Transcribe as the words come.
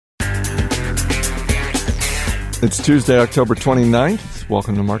It's Tuesday, October 29th.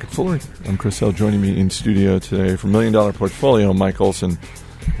 Welcome to Market Foolery. I'm Chris Hill. Joining me in studio today from $1 Million Portfolio, Mike Olson,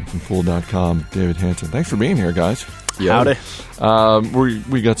 and from Fool.com, David Hanson. Thanks for being here, guys. Howdy.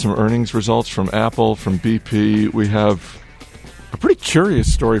 We got some earnings results from Apple, from BP. We have a pretty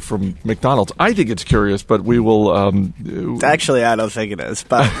curious story from McDonald's. I think it's curious, but we will... Actually, I don't think it is,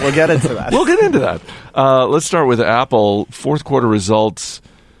 but we'll get into that. We'll get into that. Let's start with Apple. Fourth quarter results.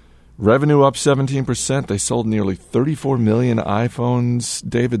 Revenue up 17%. They sold nearly 34 million iPhones.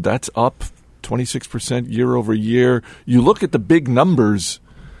 David, that's up 26% year over year. You look at the big numbers,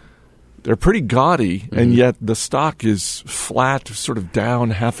 they're pretty gaudy, and yet the stock is flat, sort of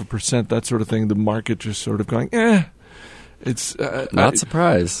down 0.5%, that sort of thing. The market just sort of going, It's not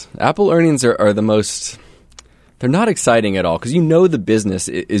surprised. Apple earnings are the most... They're not exciting at all because you know the business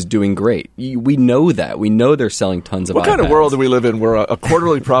is doing great. We know that. We know they're selling tons of iPads. What kind of world do we live in where a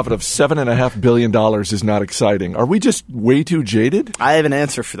quarterly profit of $7.5 billion is not exciting? Are we just way too jaded? I have an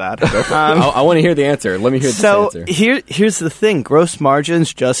answer for that. I want to hear the answer. Let me hear this answer. So here's the thing. Gross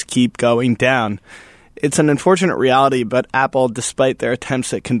margins just keep going down. It's an unfortunate reality, but Apple, despite their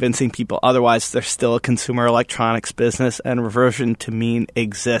attempts at convincing people otherwise, they're still a consumer electronics business, and reversion to mean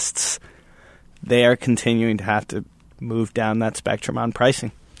exists. They are continuing to have to move down that spectrum on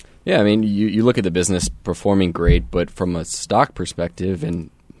pricing. Yeah, I mean, you look at the business performing great, but from a stock perspective, and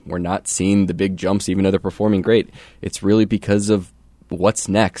we're not seeing the big jumps even though they're performing great, it's really because of what's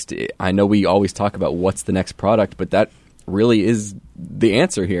next. I know we always talk about what's the next product, but that really is the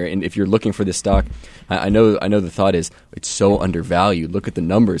answer here. And if you're looking for this stock, I know the thought is it's so undervalued. Look at the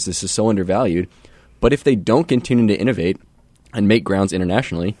numbers. This is so undervalued. But if they don't continue to innovate and make grounds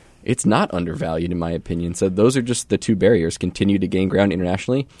internationally, it's not undervalued in my opinion. So those are just the two barriers: continue to gain ground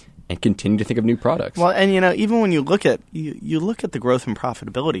internationally and continue to think of new products. Well, and even when you look at you look at the growth and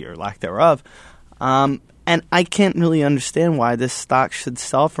profitability or lack thereof, and I can't really understand why this stock should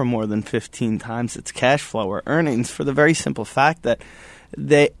sell for more than 15 times its cash flow or earnings, for the very simple fact that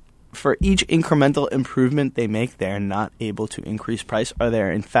for each incremental improvement they make, they're not able to increase price, or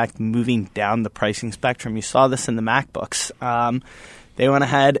they're in fact moving down the pricing spectrum. You saw this in the MacBooks. They went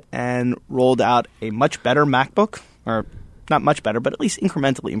ahead and rolled out a much better MacBook, or not much better, but at least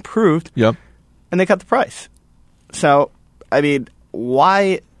incrementally improved. Yep. And they cut the price. So, I mean,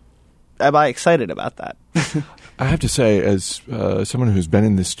 why am I excited about that? I have to say, as someone who's been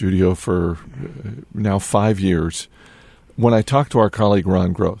in this studio for now 5 years, when I talk to our colleague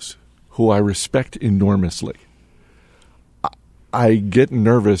Ron Gross, who I respect enormously, I get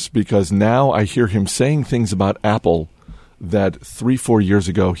nervous because now I hear him saying things about Apple that 3-4 years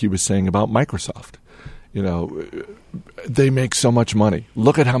ago he was saying about Microsoft. You know, they make so much money.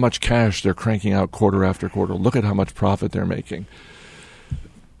 Look at how much cash they're cranking out quarter after quarter. Look at how much profit they're making.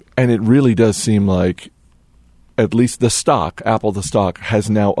 And it really does seem like at least the stock, Apple the stock,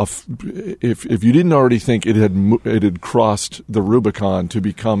 has now, if you didn't already think it had crossed the Rubicon to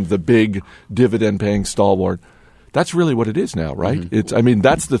become the big dividend-paying stalwart, that's really what it is now, right? Mm-hmm.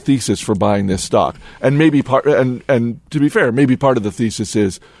 That's the thesis for buying this stock. And maybe and to be fair, maybe part of the thesis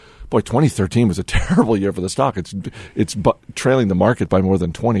is, boy, 2013 was a terrible year for the stock. It's trailing the market by more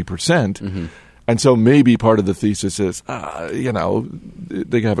than 20%. Mm-hmm. And so maybe part of the thesis is,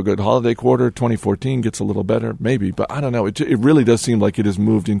 they have a good holiday quarter. 2014 gets a little better, maybe. But I don't know. It really does seem like it has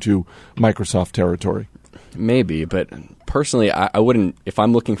moved into Microsoft territory. Maybe, but personally, I wouldn't. If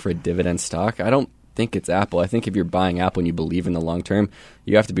I'm looking for a dividend stock, I don't think it's Apple. I think if you're buying Apple and you believe in the long term,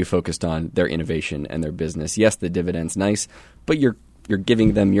 you have to be focused on their innovation and their business. Yes, the dividend's nice, but you're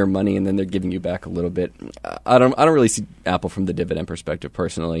giving them your money and then they're giving you back a little bit. I don't really see Apple from the dividend perspective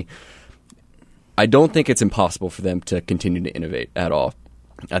personally. I don't think it's impossible for them to continue to innovate at all.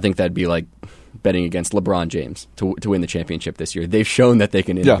 I think that'd be like betting against LeBron James to win the championship this year. They've shown that they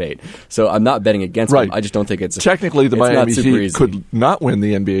can innovate. Yeah. So I'm not betting against them. I just don't think it's... Technically, the Miami Heat could not win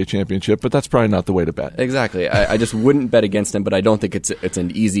the NBA championship, but that's probably not the way to bet. Exactly. I just wouldn't bet against them, but I don't think it's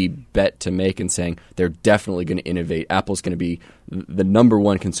an easy bet to make in saying they're definitely going to innovate. Apple's going to be the number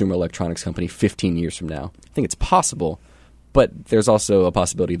one consumer electronics company 15 years from now. I think it's possible, but there's also a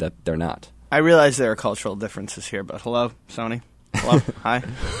possibility that they're not. I realize there are cultural differences here, but hello, Sony. Hello, hi.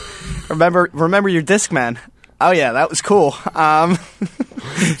 Remember your Discman? Oh yeah, that was cool. What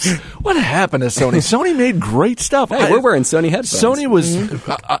happened to Sony? Sony made great stuff. Hey, we're wearing Sony headphones. Sony was...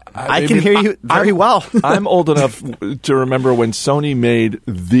 I can hear you very well. I'm old enough to remember when Sony made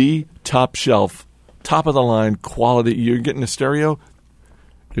the top shelf, top of the line quality. You're getting a stereo.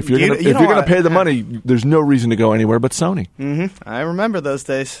 If you're going to pay the money, there's no reason to go anywhere but Sony. Mm-hmm. I remember those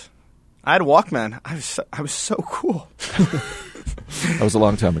days. I had a Walkman. I was so cool. That was a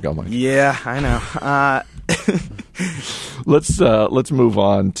long time ago, Mike. Yeah, I know. Let's move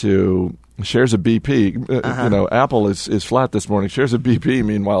on to shares of BP. Apple is flat this morning. Shares of BP,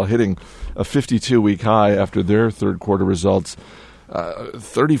 meanwhile, hitting a 52-week high after their third quarter results.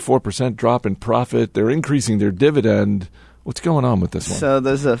 34% drop in profit. They're increasing their dividend. What's going on with this one? So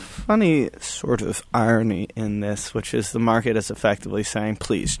there's a funny sort of irony in this, which is the market is effectively saying,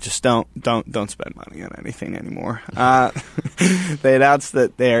 please, just don't spend money on anything anymore. They announced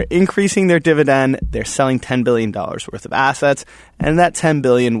that they're increasing their dividend. They're selling $10 billion worth of assets, and that $10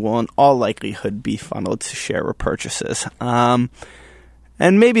 billion will in all likelihood be funneled to share repurchases.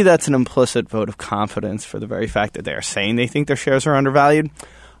 And maybe that's an implicit vote of confidence for the very fact that they're saying they think their shares are undervalued.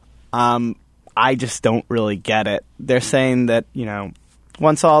 I just don't really get it. They're saying that,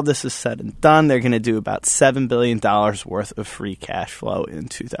 once all this is said and done, they're going to do about $7 billion worth of free cash flow in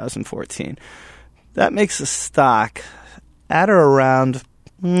 2014. That makes the stock at or around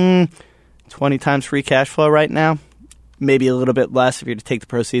 20 times free cash flow right now. Maybe a little bit less if you're to take the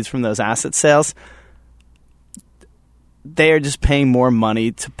proceeds from those asset sales. They are just paying more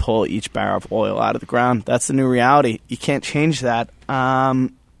money to pull each barrel of oil out of the ground. That's the new reality. You can't change that.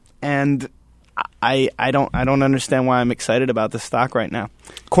 And I don't understand why I'm excited about this stock right now.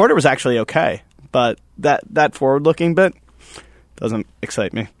 Quarter was actually okay, but that forward-looking bit doesn't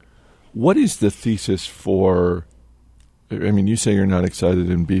excite me. What is the thesis for? I mean, you say you're not excited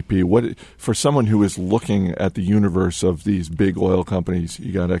in BP. What for someone who is looking at the universe of these big oil companies?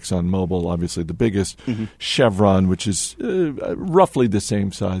 You got ExxonMobil, obviously the biggest, Chevron, which is roughly the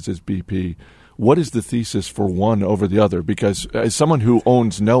same size as BP. What is the thesis for one over the other? Because as someone who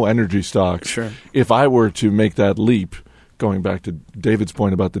owns no energy stocks, sure, if I were to make that leap, going back to David's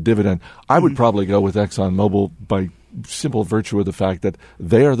point about the dividend, I would probably go with ExxonMobil by simple virtue of the fact that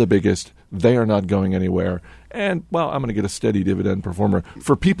they are the biggest, they are not going anywhere, and, well, I'm going to get a steady dividend performer.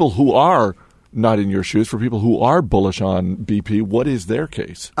 For people who are not in your shoes, for people who are bullish on BP, what is their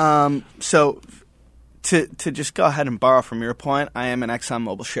case? So to just go ahead and borrow from your point, I am an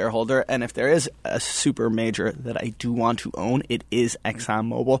ExxonMobil shareholder, and if there is a super major that I do want to own, it is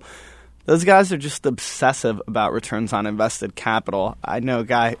ExxonMobil. Those guys are just obsessive about returns on invested capital. I know a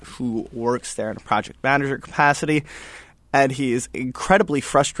guy who works there in a project manager capacity, and he is incredibly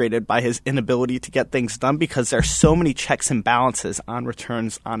frustrated by his inability to get things done because there are so many checks and balances on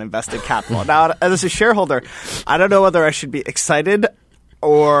returns on invested capital. Now, as a shareholder, I don't know whether I should be excited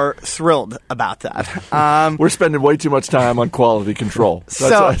or thrilled about that. We're spending way too much time on quality control.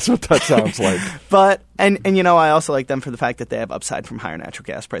 That's what that sounds like. But and I also like them for the fact that they have upside from higher natural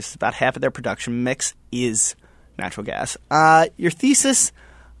gas prices. About half of their production mix is natural gas. Your thesis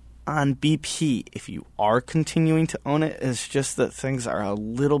on BP, if you are continuing to own it, is just that things are a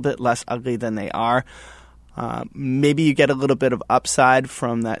little bit less ugly than they are. Maybe you get a little bit of upside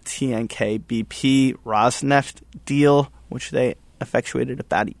from that TNK BP Rosneft deal, which they effectuated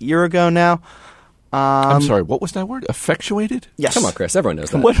about a year ago now. I'm sorry, what was that word? Effectuated? Yes. Come on, Chris. Everyone knows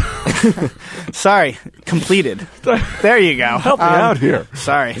that. What? Sorry, completed. There you go. Help me out here.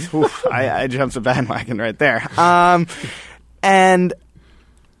 Sorry. Oof, I jumped the bandwagon right there. And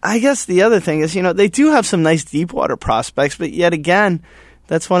I guess the other thing is, they do have some nice deep water prospects, but yet again,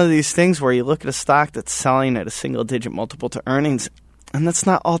 that's one of these things where you look at a stock that's selling at a single-digit multiple to earnings, and that's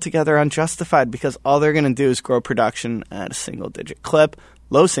not altogether unjustified because all they're going to do is grow production at a single-digit clip,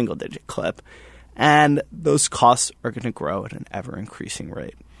 low single-digit clip, and those costs are going to grow at an ever-increasing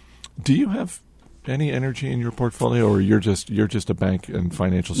rate. Do you have any energy in your portfolio, or you're just a bank and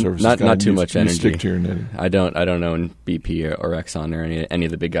financial services guy? Not too much energy. You stick to your knitting. I don't own BP or Exxon or any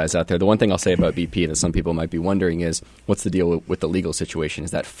of the big guys out there. The one thing I'll say about BP that some people might be wondering is, what's the deal with the legal situation?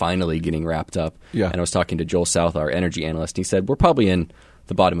 Is that finally getting wrapped up? Yeah. And I was talking to Joel South, our energy analyst, and he said, we're probably in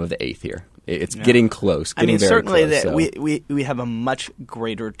the bottom of the eighth here. It's getting close, getting very certainly close. Certainly we have a much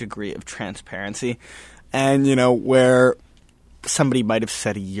greater degree of transparency. And, where somebody might have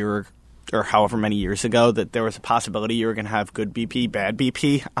said a year or however many years ago that there was a possibility you were going to have good BP, bad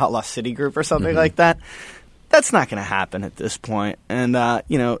BP, a la Citigroup or something like that. That's not going to happen at this point. And,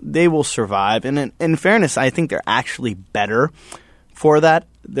 they will survive. And in fairness, I think they're actually better for that.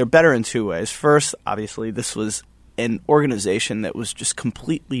 They're better in two ways. First, obviously, this was an organization that was just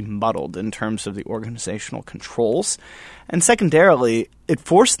completely muddled in terms of the organizational controls. And secondarily, it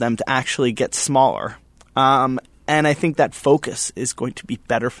forced them to actually get smaller. And I think that focus is going to be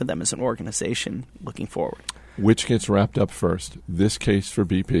better for them as an organization looking forward. Which gets wrapped up first, this case for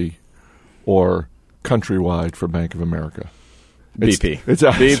BP or Countrywide for Bank of America? BP. It's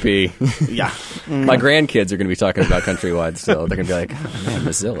BP. Yeah. My grandkids are going to be talking about Countrywide, so they're going to be like, oh, man,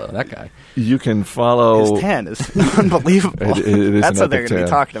 Mazzillo, that guy. You can follow... His tan is unbelievable. It is That's an what they're epic going to be tan.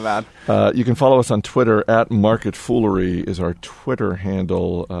 talking about. You can follow us on Twitter at Market Foolery is our Twitter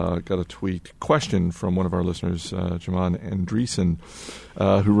handle. Got a tweet question from one of our listeners, Jaman Andreessen,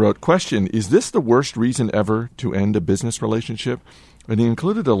 who wrote, question, is this the worst reason ever to end a business relationship? And he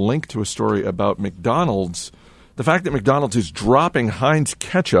included a link to a story about McDonald's, the fact that McDonald's is dropping Heinz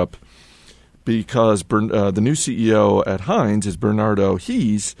ketchup because the new CEO at Heinz is Bernardo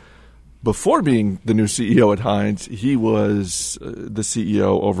Hees. Before being the new CEO at Heinz, he was the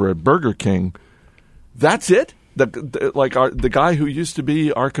CEO over at Burger King. That's it? The guy who used to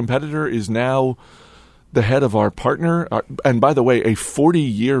be our competitor is now the head of our partner. And by the way, a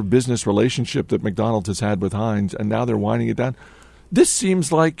 40-year business relationship that McDonald's has had with Heinz, and now they're winding it down. This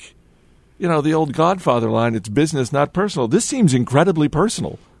seems like, the old Godfather line, it's business, not personal. This seems incredibly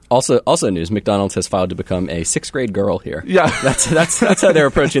personal. Also news, McDonald's has filed to become a 6th grade girl here. Yeah. That's how they're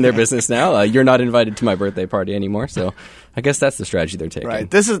approaching their business now. You're not invited to my birthday party anymore, so I guess that's the strategy they're taking.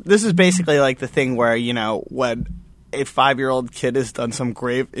 Right. This is basically like the thing where, when a 5-year-old kid has done some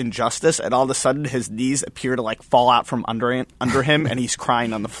grave injustice and all of a sudden his knees appear to fall out from under him and he's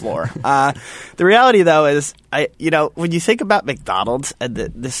crying on the floor. The reality, though, is when you think about McDonald's and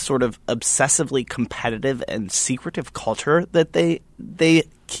this sort of obsessively competitive and secretive culture that they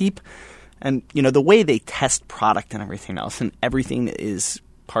keep, and the way they test product and everything else, and everything is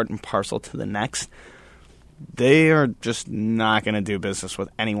part and parcel to the next, they are just not going to do business with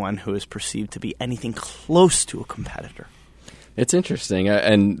anyone who is perceived to be anything close to a competitor. It's interesting.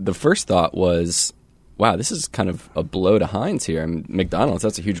 And the first thought was, wow, this is kind of a blow to Heinz here. McDonald's,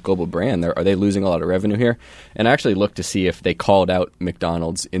 that's a huge global brand. Are they losing a lot of revenue here? And I actually looked to see if they called out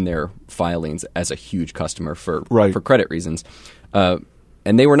McDonald's in their filings as a huge customer for credit reasons. And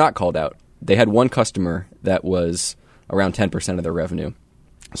they were not called out. They had one customer that was around 10% of their revenue.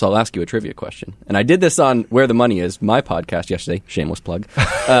 So I'll ask you a trivia question. And I did this on Where the Money Is, my podcast yesterday. Shameless plug.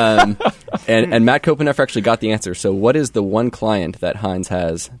 And Matt Kopenoff actually got the answer. So what is the one client that Heinz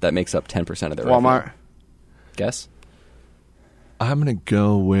has that makes up 10% of their revenue? Walmart. Guess? I'm going to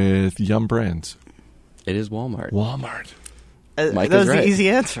go with Yum Brands. It is Walmart. Walmart. Mike that is was right. the easy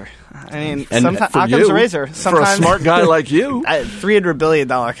answer. I mean, And sometimes for Occam's you, razor. for a smart guy like you. $300 billion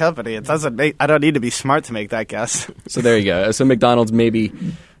company. It doesn't make. I don't need to be smart to make that guess. So there you go. So McDonald's maybe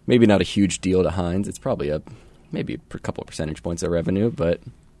not a huge deal to Heinz. It's probably maybe a couple of percentage points of revenue, but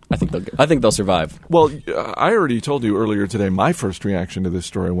I think they'll survive. Well, I already told you earlier today my first reaction to this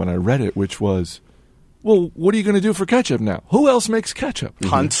story when I read it, which was, well, what are you going to do for ketchup now? Who else makes ketchup?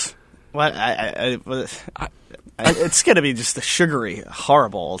 Hunt's. What? It's going to be just a sugary,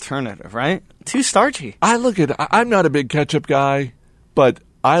 horrible alternative, right? Too starchy. I'm not a big ketchup guy, but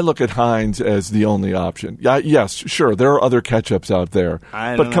I look at Heinz as the only option. Yes, sure, there are other ketchups out there,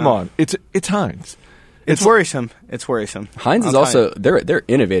 but come on, it's Heinz. It's worrisome. It's worrisome. Heinz is also they're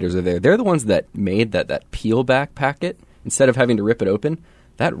innovators are there. They're the ones that made that peel back packet instead of having to rip it open.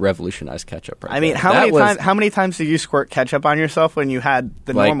 That revolutionized ketchup. Right I mean, there. how many times did you squirt ketchup on yourself when you had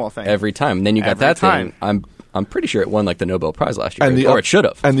the normal thing? Every time. And then you got that thing. I'm pretty sure it won the Nobel Prize last year, or it should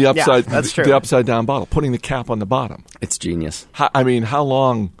have. And the upside, that's true. The upside down bottle, putting the cap on the bottom. It's genius. How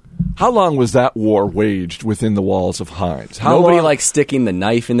long was that war waged within the walls of Heinz? Nobody likes sticking the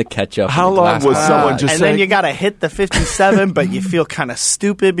knife in the ketchup. How long was someone just and saying... then you got to hit the 57, but you feel kind of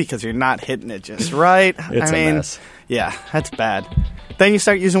stupid because you're not hitting it just right. It's a mess. Yeah, that's bad. Then you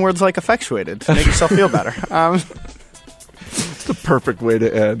start using words like effectuated to make yourself feel better. It's the perfect way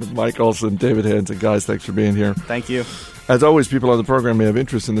to end. Mike Olson, David Hanson, guys, thanks for being here. Thank you. As always, people on the program may have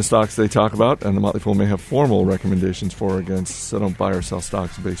interest in the stocks they talk about, and the Motley Fool may have formal recommendations for or against, so don't buy or sell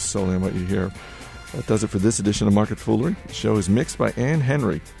stocks based solely on what you hear. That does it for this edition of Market Foolery. The show is mixed by Ann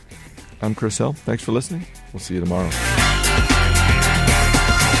Henry. I'm Chris Hill. Thanks for listening. We'll see you tomorrow.